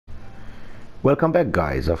Welcome back,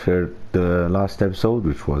 guys. After the last episode,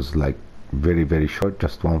 which was like very short,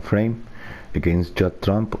 just one frame, against Judd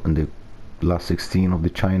Trump in the last 16 of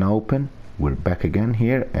the China Open, we're back again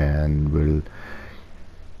here and we'll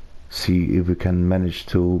see if we can manage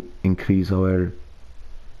to increase our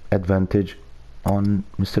advantage on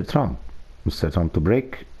Mr. Trump. Mr. Trump to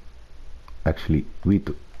break. Actually,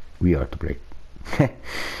 we are to break.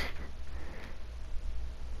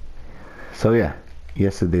 So yeah,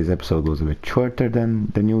 yesterday's episode was a bit shorter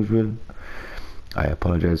than usual. I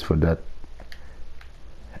apologize for that,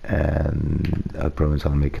 and I promise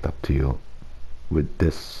I'll make it up to you with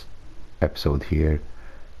this episode here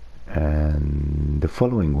and the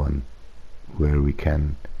following one, where we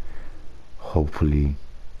can hopefully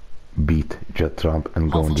beat Judd Trump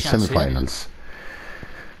and go in the semifinals.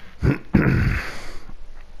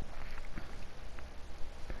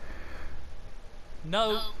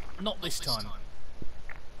 No, not this time.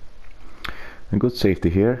 A good safety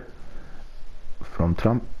here from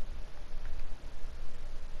Trump.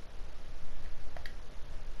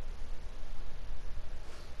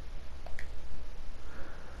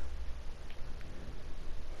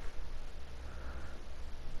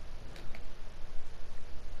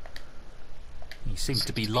 He seems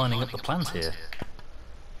to be lining up the plant here.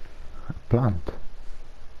 Plant.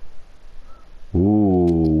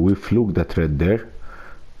 Ooh, we fluked that red there.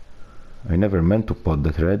 I never meant to pot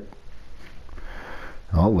that red.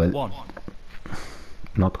 Oh well. One.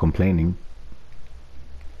 Not complaining.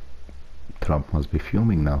 Trump must be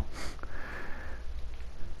fuming now.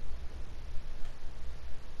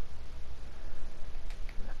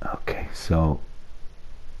 Okay, so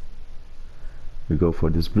we go for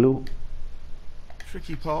this blue.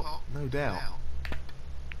 Tricky pot, no doubt.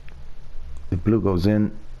 The blue goes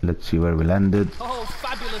in. Let's see where we landed. Oh,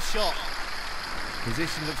 fabulous shot.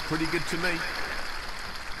 Position looks pretty good to me.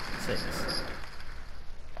 6.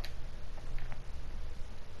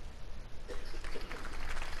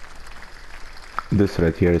 This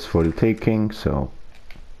red here is for the taking, so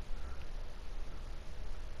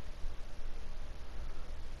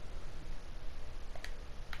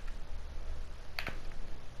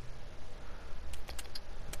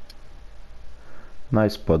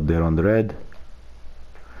nice spot there on the red.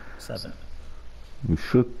 7. We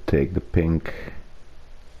should take the pink.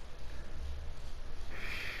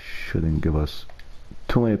 Shouldn't give us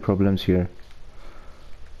too many problems here.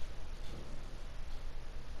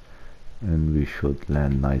 And we should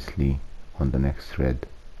land nicely on the next red.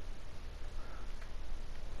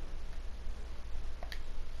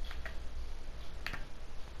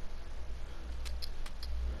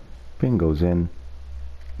 Pink goes in.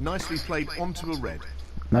 Nicely played onto a red.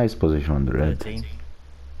 Nice position on the red. 13.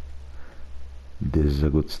 This is a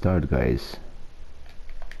good start, guys.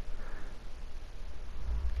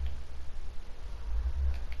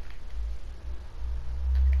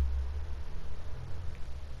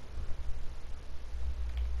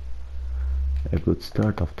 A good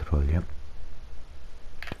start after all, yeah.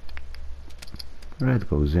 Red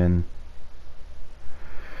goes in.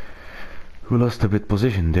 We lost a bit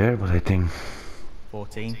position there, but I think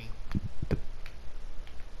 14. the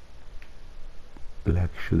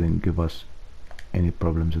black shouldn't give us any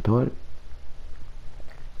problems at all.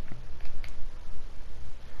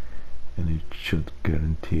 And it should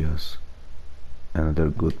guarantee us another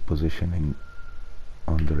good positioning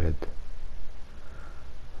on the red.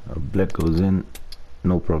 Black goes in,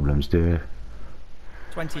 no problems there.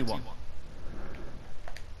 21.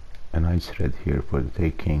 A nice red here for the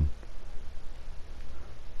taking.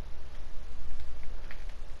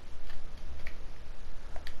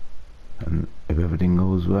 And if everything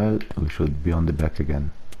goes well, we should be on the back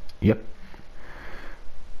again. Yep.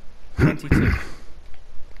 22.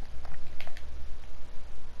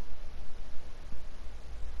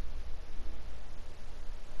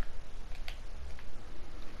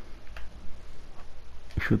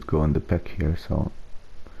 We should go on the back here, so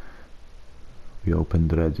we open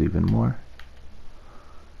the reds even more.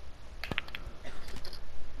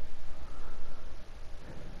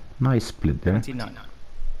 Nice split there. 29.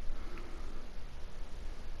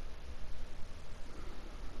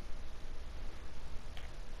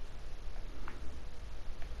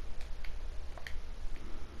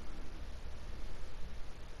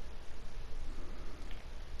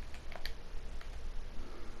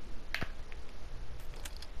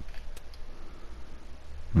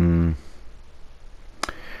 Hmm.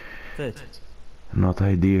 30. Not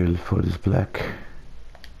ideal for this black.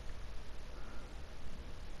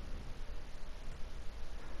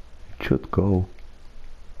 It should go.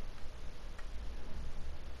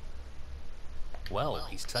 Well,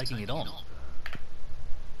 he's taking it on.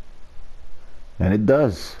 And it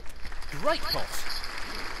does. Great pot.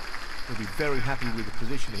 He'll be very happy with the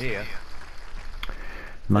position here.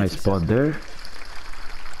 Nice spot there.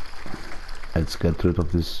 Let's get rid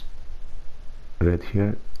of this red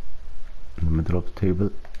here in the middle of the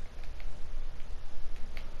table.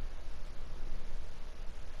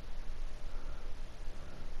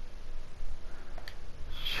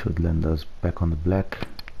 Should land us back on the black.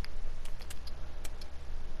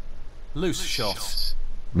 Loose shot.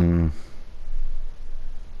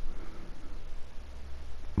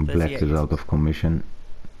 Black is out of commission,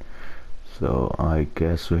 so I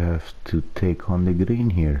guess we have to take on the green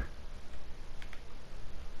here.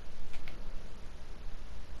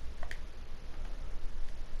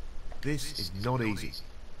 This is not easy.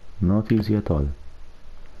 Not easy at all.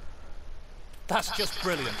 That's just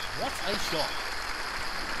brilliant. What a shot.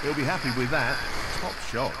 He'll be happy with that. Top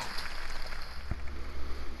shot.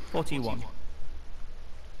 41.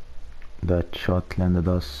 That shot landed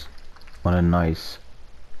us on a nice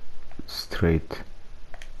straight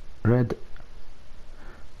red,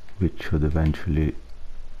 which should eventually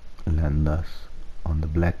land us on the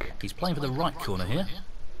black. He's playing for the right corner here.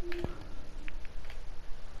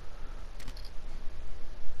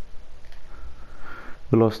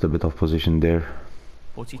 We lost a bit of position there.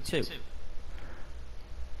 42.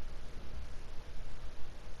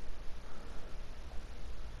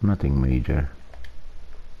 Nothing major.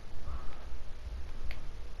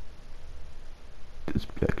 This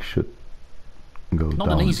black should go Not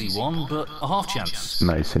down. an easy one, but a half chance.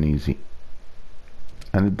 Nice and easy.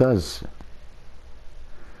 And it does.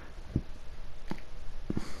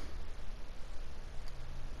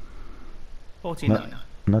 No, 49.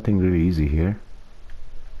 nothing really easy here.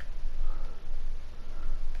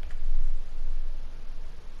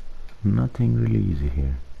 Nothing really easy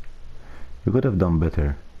here. You could have done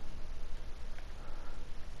better.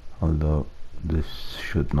 Although this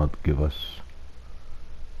should not give us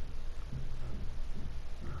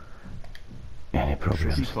any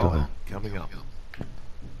problems Tricky at all. pot coming up.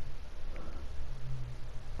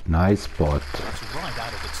 Nice spot. That's right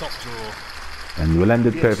out of the top drawer. And we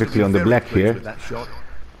landed Yes, perfectly he'll on be the very black pleased here. with that shot.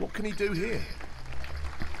 What can he do here?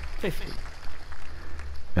 50.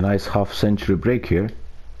 A nice half-century break here.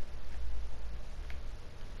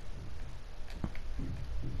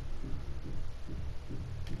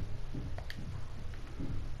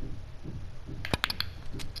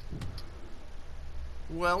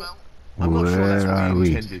 Well, I'm not sure that's Where what are he we?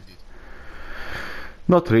 intended.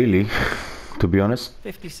 Not really, to be honest.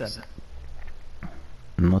 57.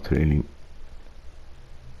 Not really.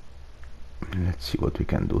 Let's see what we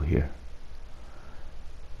can do here.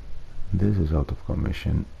 This is out of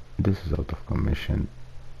commission. This is out of commission.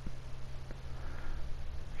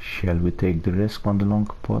 Shall we take the risk on the long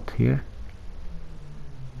pot here?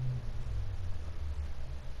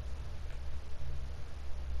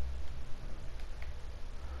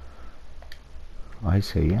 I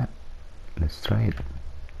say yeah. Let's try it.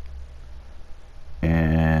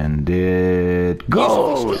 And it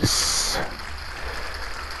goes!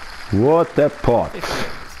 What a pot! 58.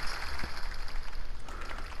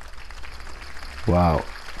 Wow.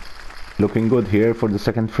 Looking good here for the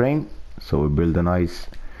second frame. So we build a nice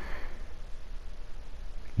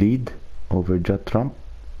lead over Judd Trump,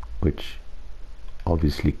 which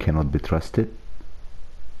obviously cannot be trusted.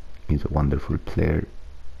 He's a wonderful player,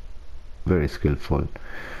 very skillful.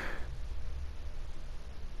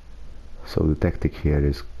 So the tactic here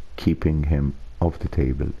is keeping him off the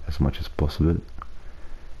table as much as possible.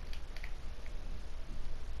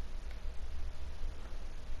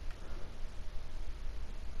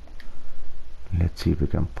 Let's see if we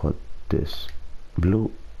can put this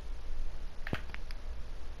blue.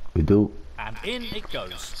 We do. And in it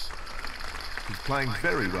goes. He's playing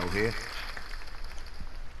very well here.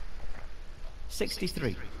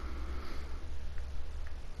 63.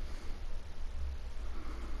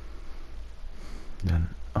 Then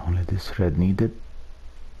only this red needed.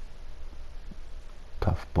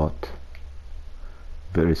 Tough pot.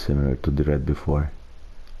 Very similar to the red before.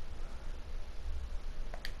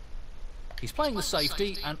 He's playing the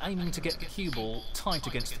safety and aiming to get the cue ball tight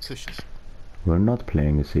against the cushion. We're not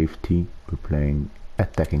playing a safety, we're playing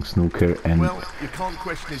attacking snooker, and Well, you can't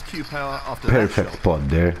question his cue power after that perfect shot. pot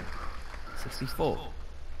there. 64.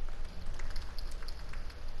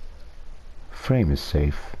 Frame is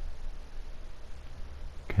safe.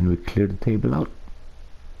 Can we clear the table out?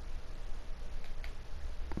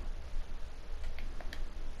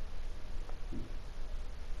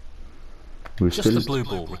 We're Just still the blue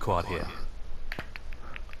ball required here.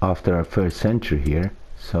 after our first century here,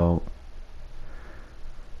 so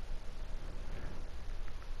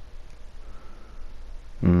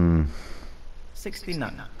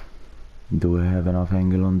 69. Do we have enough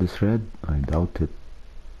angle on this red? I doubt it.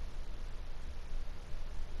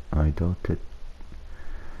 I doubt it.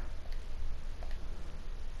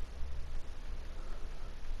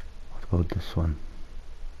 What about this one?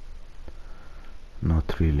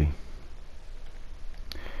 Not really.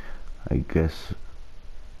 I guess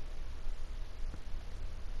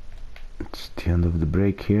it's the end of the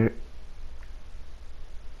break here.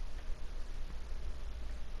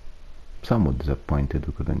 Somewhat disappointed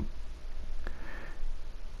we couldn't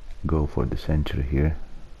go for the century here.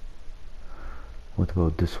 What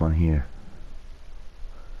about this one here?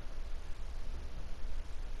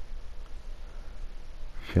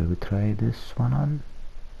 Shall we try this one on?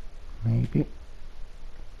 Maybe.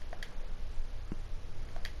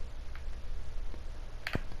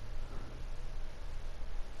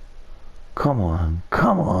 Come on,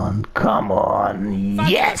 come on, come on! Fabulous.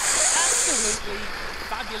 Yes! Absolutely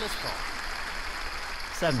fabulous pot.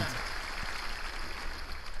 70.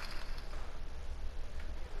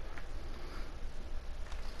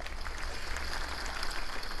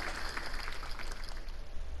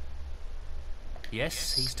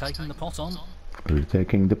 Yes, he's taking the pot on. We're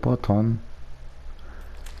taking the pot on.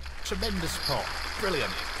 Tremendous pot.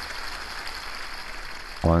 Brilliant.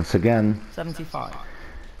 Once again, 75.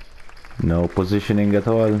 no positioning at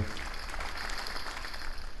all.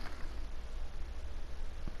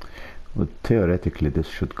 Well, theoretically this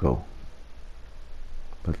should go,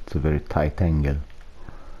 but it's a very tight angle.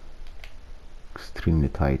 Extremely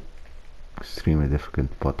tight, extremely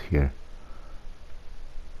difficult pot here.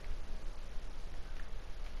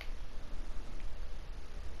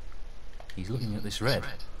 He's looking at this red.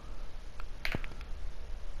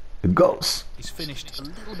 It goes! He's finished a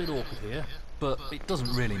little bit awkward here, but it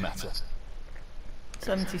doesn't really matter.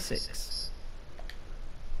 76.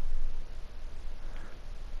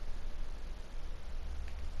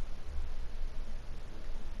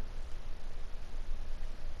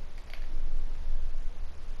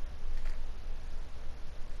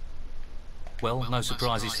 Well, no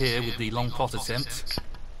surprises here with the long pot attempt.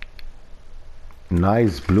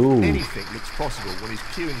 Nice blue! Anything looks possible when he's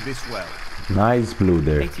cueing this well. Nice blue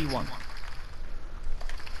there. 81.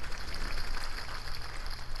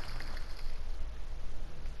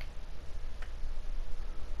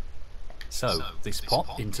 So, this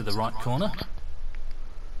pot into the right corner.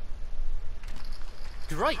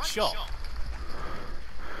 Great shot.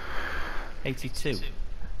 82.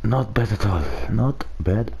 Not bad at all. Not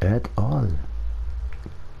bad at all.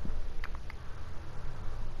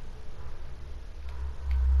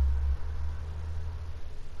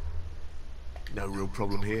 No real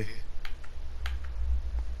problem here.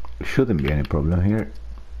 Shouldn't be any problem here.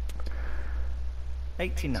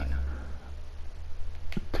 89.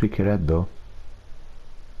 Tricky red though.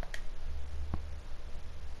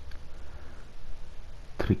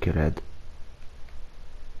 Tricky red.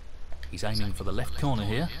 He's aiming for the left corner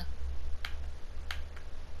here.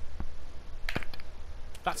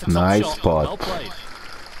 That's a top Nice shot. spot. Well played.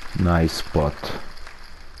 Nice spot.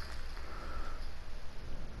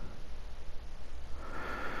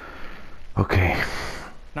 Okay.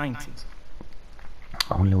 90.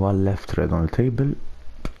 Only one left red on the table.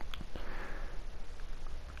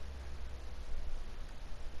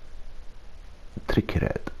 Tricky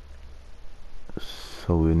red.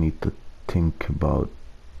 So we need to think about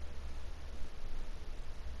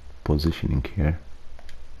positioning here.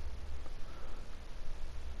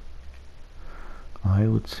 I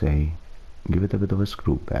would say give it a bit of a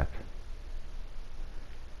screw back,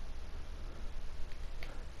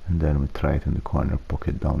 and then we try it in the corner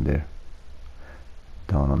pocket down there,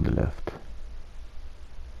 down on the left.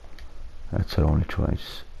 That's our only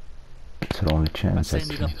choice. It's our only chance That's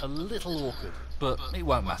ended actually. up a little awkward, but it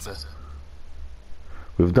won't matter.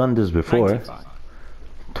 We've done this before, 95.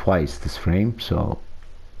 twice this frame, so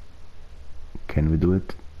can we do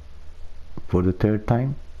it for the third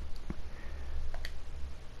time?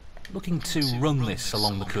 Looking to run this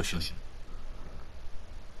along the cushion.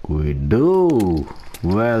 We do!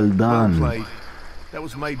 Well Well done! played. That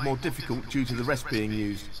was made more difficult due to the rest being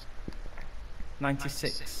used.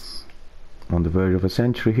 96. On the verge of a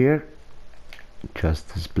century here.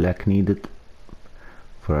 Just as black needed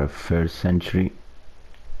for our first century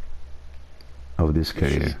of this This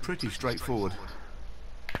should be career. pretty straightforward.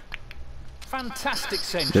 Fantastic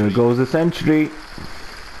century. There goes the century.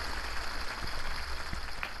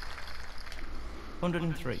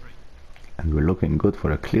 103. And we're looking good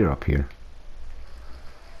for a clear up here.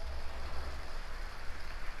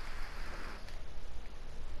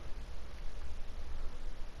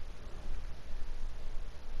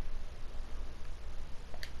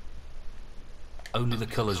 Only the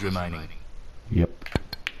colours remaining. Yep.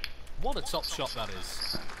 What a top shot that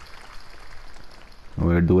is.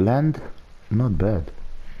 Where do we land? Not bad.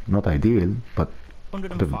 Not ideal, but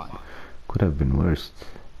 105. could have been worse.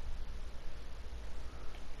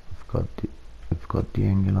 We've got the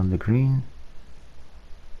angle on the green.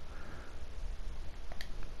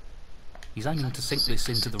 He's aiming to sink this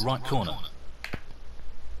into the right corner.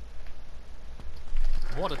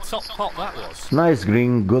 What a top pot that was. Nice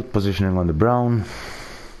green, good positioning on the brown.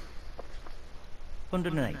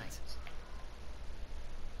 108.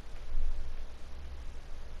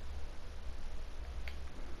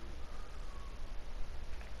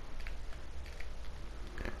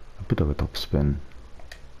 A bit of a top spin.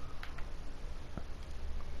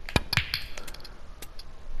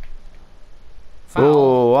 Foul,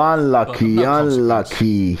 Oh, unlucky, but no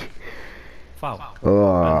unlucky. Foul.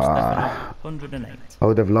 Oh, Adam Stefanow, 108. I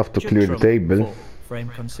would have loved to Judd clear the Trump, table. 4. Frame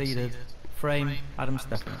conceded. Frame, Adam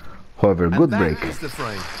Stefanow. However, And good that break. is the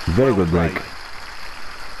frame. Very Well good break. played.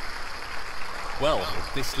 Well,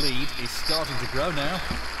 this lead is starting to grow now.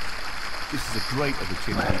 This is a great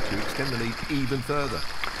opportunity to extend the lead even further.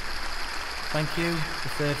 Thank you. The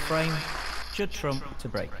third frame. Judd Trump to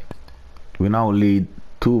break. We now lead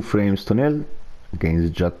 2-0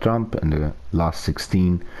 against Judd Trump in the last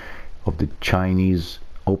 16 of the Chinese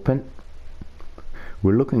Open.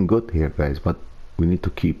 We're looking good here, guys, but we need to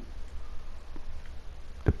keep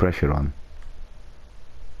the pressure on.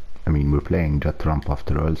 I mean, we're playing Judd Trump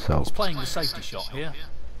after all, so He's playing the safety shot here.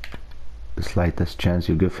 the slightest chance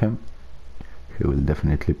you give him, he will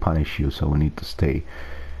definitely punish you, so we need to stay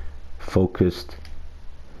focused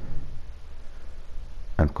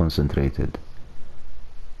and concentrated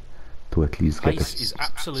to at least get Pace is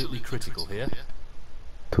absolutely critical here.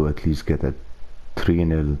 a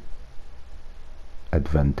 3-0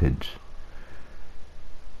 advantage,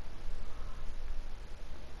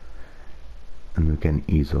 and we can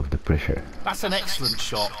ease off the pressure. That's an excellent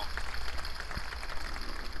shot.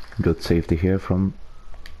 Good safety here from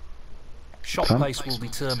Shot Trump. pace will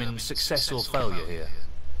determine success or failure here.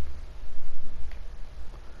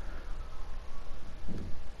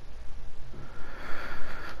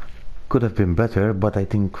 Could have been better, but I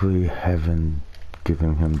think we haven't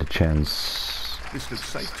given him the chance. This looks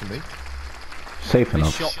safe to me. Safe This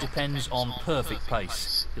enough. shot depends on perfect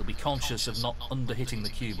pace. He'll be conscious of not under-hitting the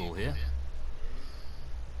cue ball here.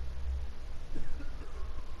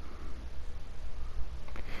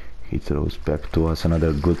 He throws back to us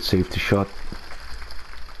another good safety shot.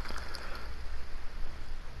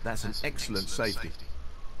 That's an excellent safety.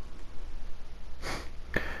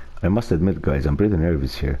 I must admit, guys, I'm pretty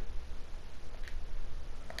nervous here.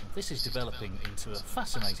 This is developing into a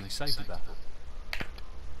fascinating safety battle.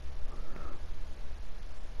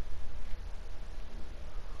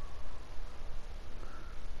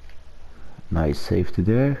 Nice safety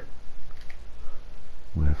there.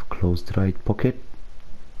 We have closed the right pocket.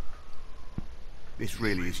 This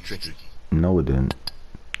really is tricky. No, we didn't.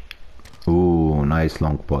 Ooh, nice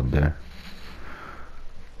long pot there.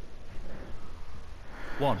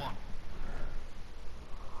 1.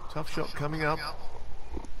 Tough shot coming up.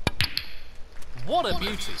 What a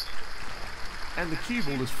beauty! And the cue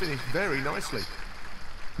ball has finished very nicely.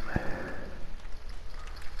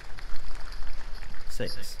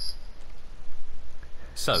 6.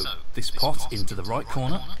 So, this pot into the right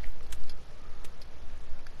corner.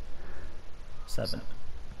 7.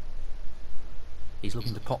 He's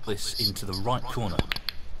looking to pop this into the right corner.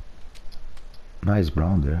 Nice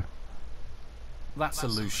brown there. That's a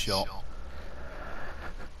loose shot.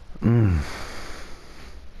 11.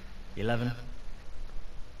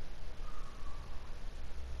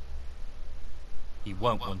 He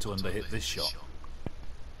won't want to underhit this shot.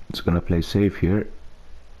 It's gonna play safe here.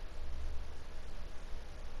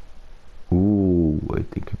 Ooh, I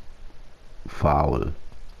think foul.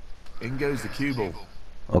 In goes the cue ball.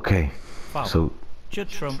 Okay, Foul. so Judd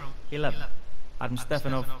Trump, 11. Adam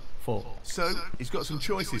Stefanow, 4. So, he's got some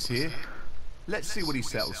choices here. Let's see what he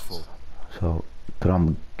settles for.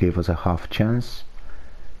 Trump gave us a half chance,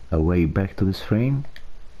 a way back to this frame.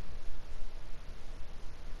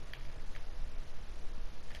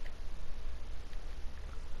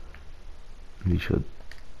 We should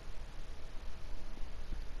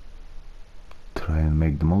try and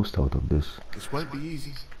make the most out of this. This won't be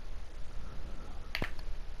easy.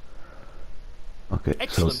 Okay,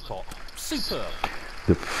 Excellent so pot. Superb.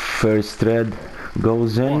 the first thread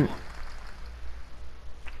goes in. 1.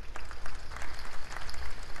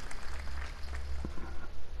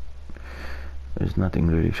 There's nothing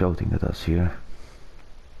really shouting at us here.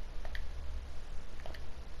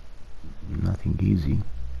 Nothing easy.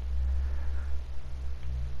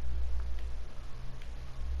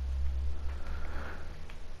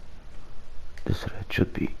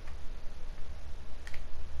 should be.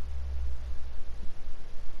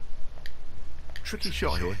 Tricky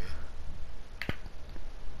shot here.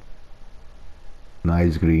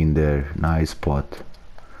 Nice green there, nice pot.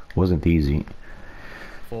 Wasn't easy.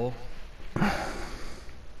 4.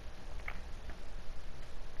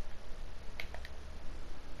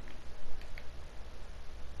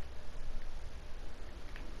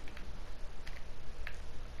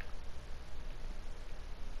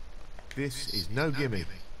 This is no gimme.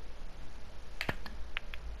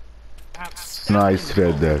 Nice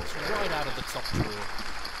thread there. Right out of the top drawer.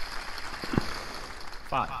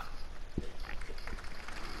 5.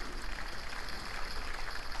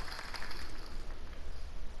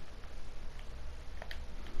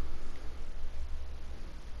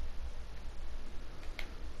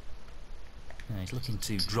 He's looking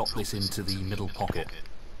to drop this into the middle pocket.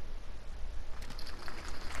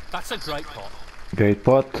 That's a great pot. Great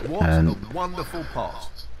pot What and a wonderful pot.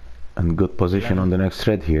 good position on the next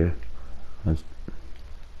thread here.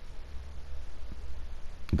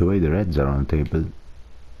 The way the reds are on the table,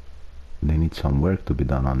 they need some work to be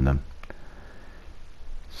done on them.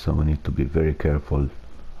 So we need to be very careful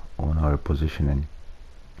on our positioning.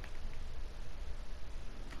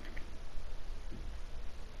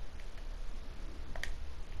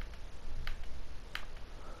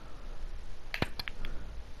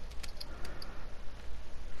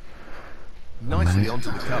 Nicely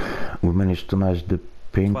onto the colour. We managed to match the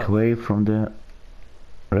pink 12. away from the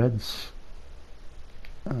reds.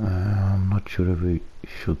 I'm not sure if we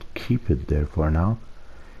should keep it there for now.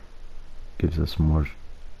 Gives us more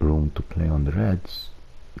room to play on the reds.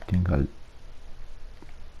 I think I'll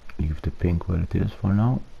leave the pink where it is for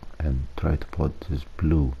now and try to pot this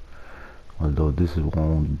blue, although this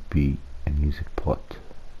won't be an easy pot.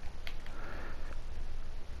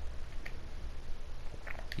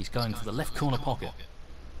 He's going for the left corner pocket.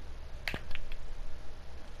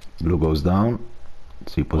 Blue goes down.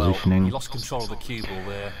 See Well, positioning. he lost control of the cue ball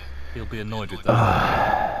there. He'll be annoyed with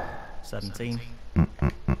that. 17.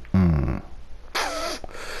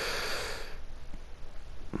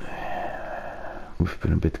 We've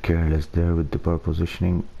been a bit careless there with the bar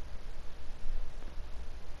positioning.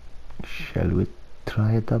 Shall we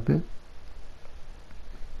try a double?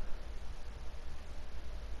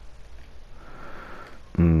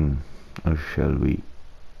 Or shall we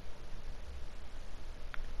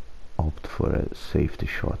opt for a safety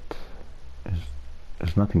shot?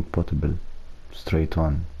 There's nothing potable straight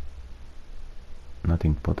on.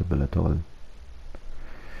 Nothing potable at all.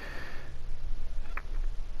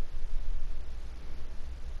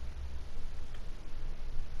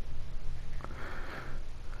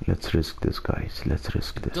 Let's risk this, guys. Let's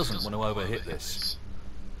risk this. Doesn't want to overhit this.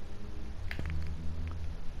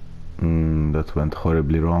 That went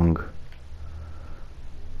horribly wrong.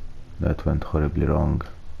 That went horribly wrong.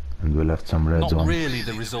 And we left some reds Not on. really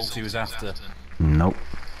the result he was after. Nope.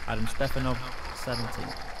 Adam Stefanow, 17.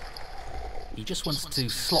 He just wants to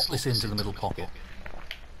slot this into the middle pocket.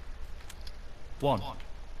 1.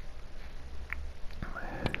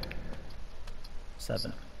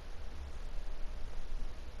 7.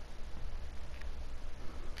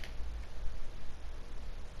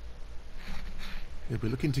 He'll be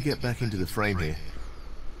looking to get back into the frame here.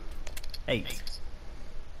 8.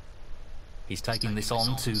 He's taking this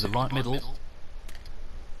on to the right middle.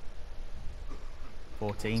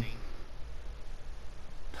 14.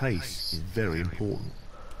 Pace is very important.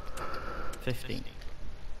 15.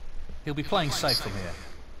 He'll be playing safe from here.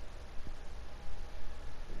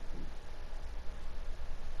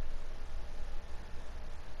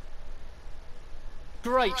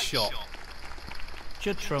 Great shot.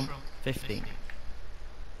 Judd Trump, 15.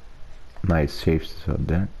 Nice safe shot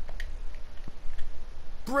there.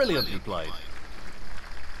 Brilliantly played.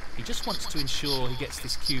 He just wants to ensure he gets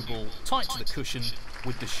this cue ball tight to the cushion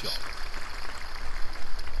with the shot.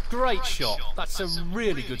 Great shot. That's a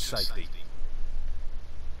really good safety.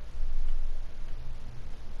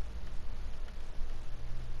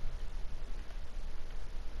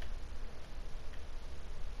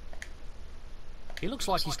 He looks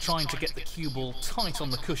like he's trying to get the cue ball tight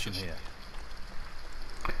on the cushion here.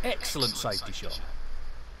 Excellent safety shot.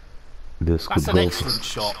 This could That's an go. excellent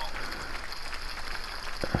shot.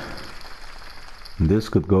 This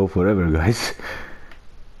could go forever, guys.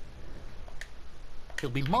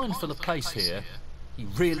 He'll be mindful of pace here. He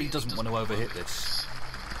really doesn't want to overhit this.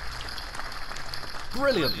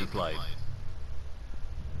 Brilliantly played.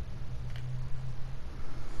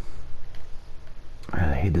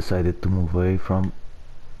 He decided to move away from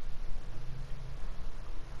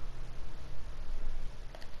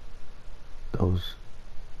those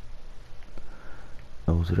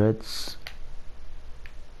those reds.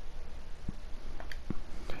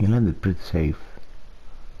 He landed pretty safe.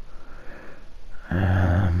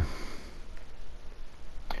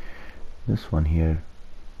 This one here,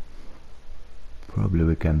 probably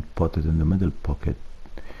we can put it in the middle pocket.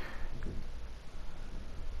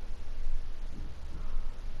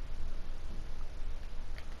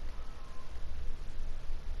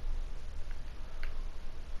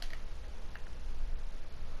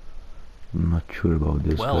 I'm not sure about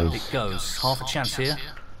this. Well, guys. it goes. Half a chance here.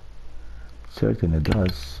 Certainly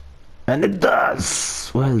does. And it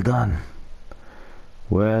does! Well done.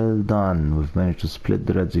 Well done. We've managed to split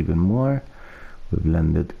the reds even more. We've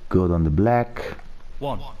landed good on the black.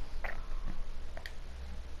 1.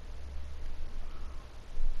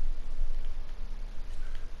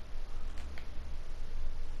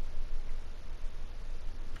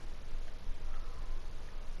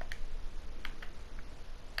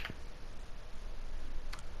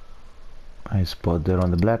 Nice spot there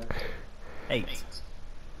on the black. 8.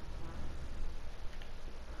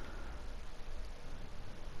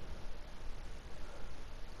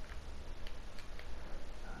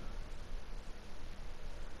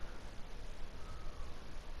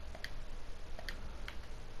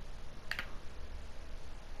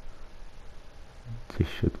 This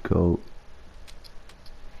should go.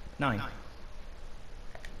 9.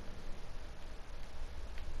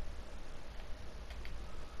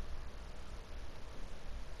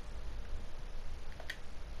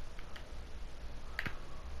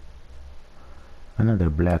 Another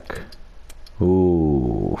black.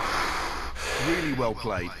 Ooh. Really well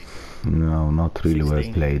played. No, not really well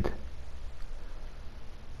 16. played.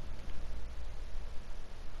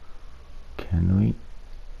 Can we?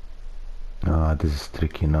 Ah, this is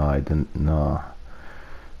tricky. No, I didn't. No.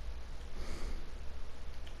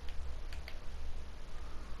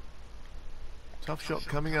 Tough shot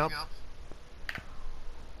coming up.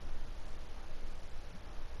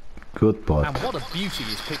 Good pot. And what a beauty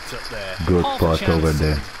he's picked up there. Good Half a pot chance, over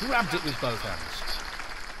there. Grabbed it with both hands.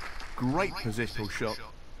 Great positional shot.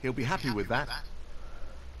 He'll be happy with that.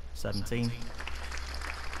 17.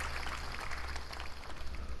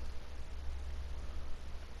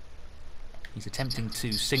 He's attempting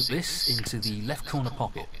to sink this into the left corner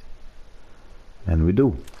pocket. And we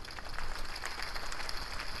do.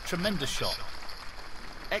 Tremendous shot.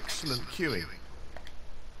 Excellent cueing.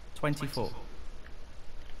 24.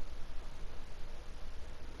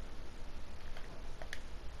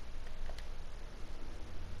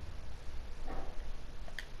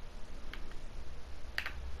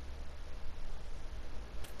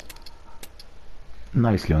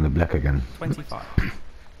 Nicely on the black again. 25.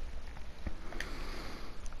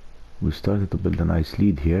 We started to build a nice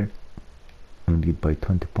lead here. And lead by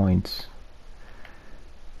 20 points.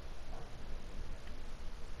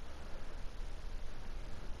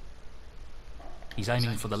 He's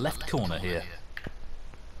aiming for the left corner here.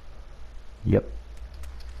 Yep.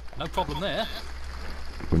 No problem there.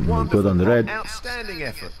 We're good on the red. Outstanding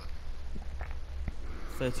effort.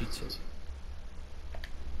 32.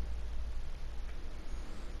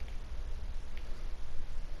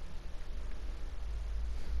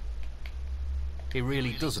 He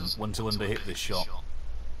really doesn't want to underhit this shot.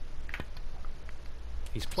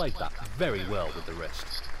 He's played that very well with the rest.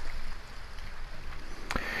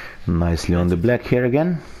 Nicely on the black here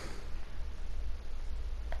again.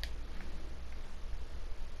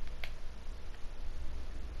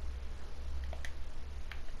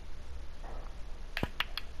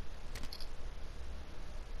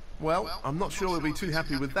 Well, I'm not sure we'll be too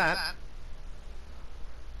happy with that.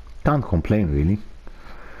 Can't complain really.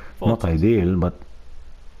 Not ideal, but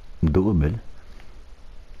doable.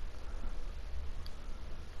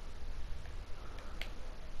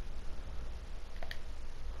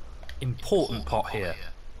 Important pot here.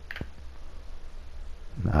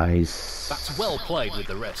 Nice. That's well played with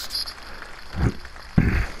the rest.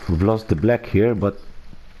 We've lost the black here, but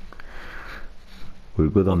we're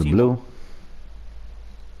good on the blue.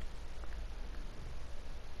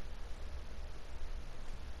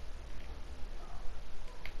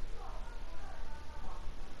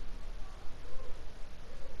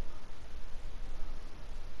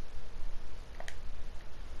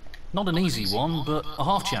 Not an easy one, but a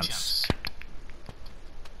half chance.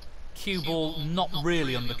 Cue ball not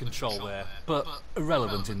really under control there, but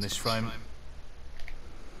irrelevant in this frame.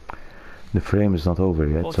 The frame is not over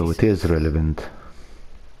yet, so it is relevant.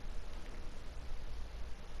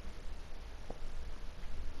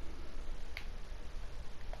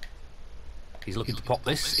 He's looking to pop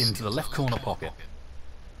this into the left corner pocket.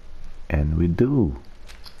 And we do.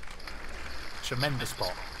 Tremendous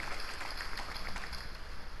pot.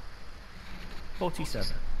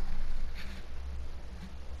 47.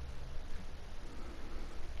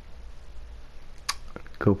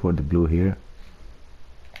 Go for the blue here,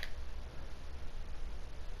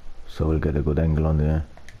 so we'll get a good angle on the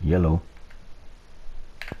yellow.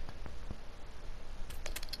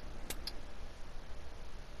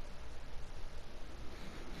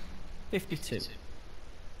 $52.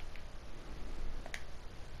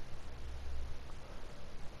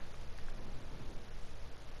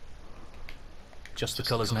 Just the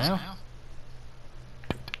colours now.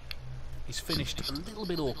 He's finished a little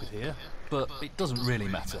bit awkward here, but it doesn't really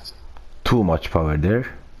matter. Too much power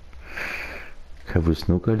there. Have we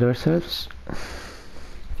snookered ourselves?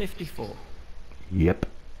 54. Yep.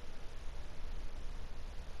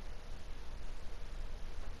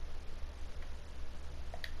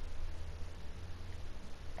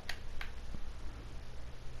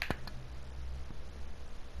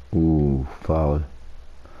 Ooh, foul.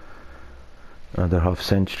 Another half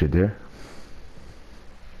century there.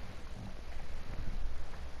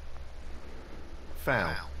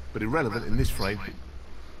 Foul, but irrelevant in this frame.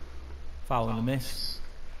 Foul and a miss.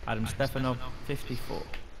 Adam Stefanow, 54.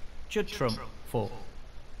 Judd Trump, 4.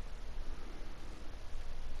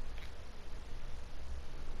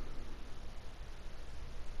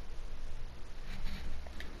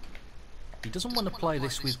 He doesn't want to play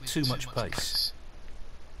this with too much pace.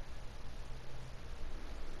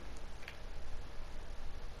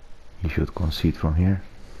 He should concede from here.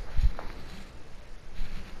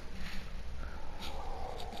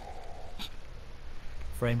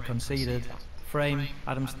 Frame conceded. Frame,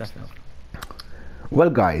 Adam Stefanow. Well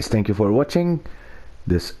guys, thank you for watching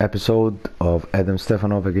this episode of Adam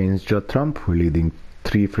Stefanow against Judd Trump. We're leading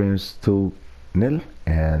 3 frames to 0,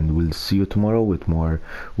 and we'll see you tomorrow with more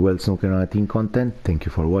World Snooker 19 content. Thank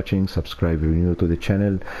you for watching. Subscribe if you're new to the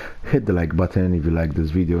channel. Hit the like button if you like this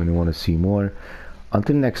video and you want to see more.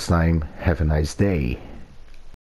 Until next time, have a nice day.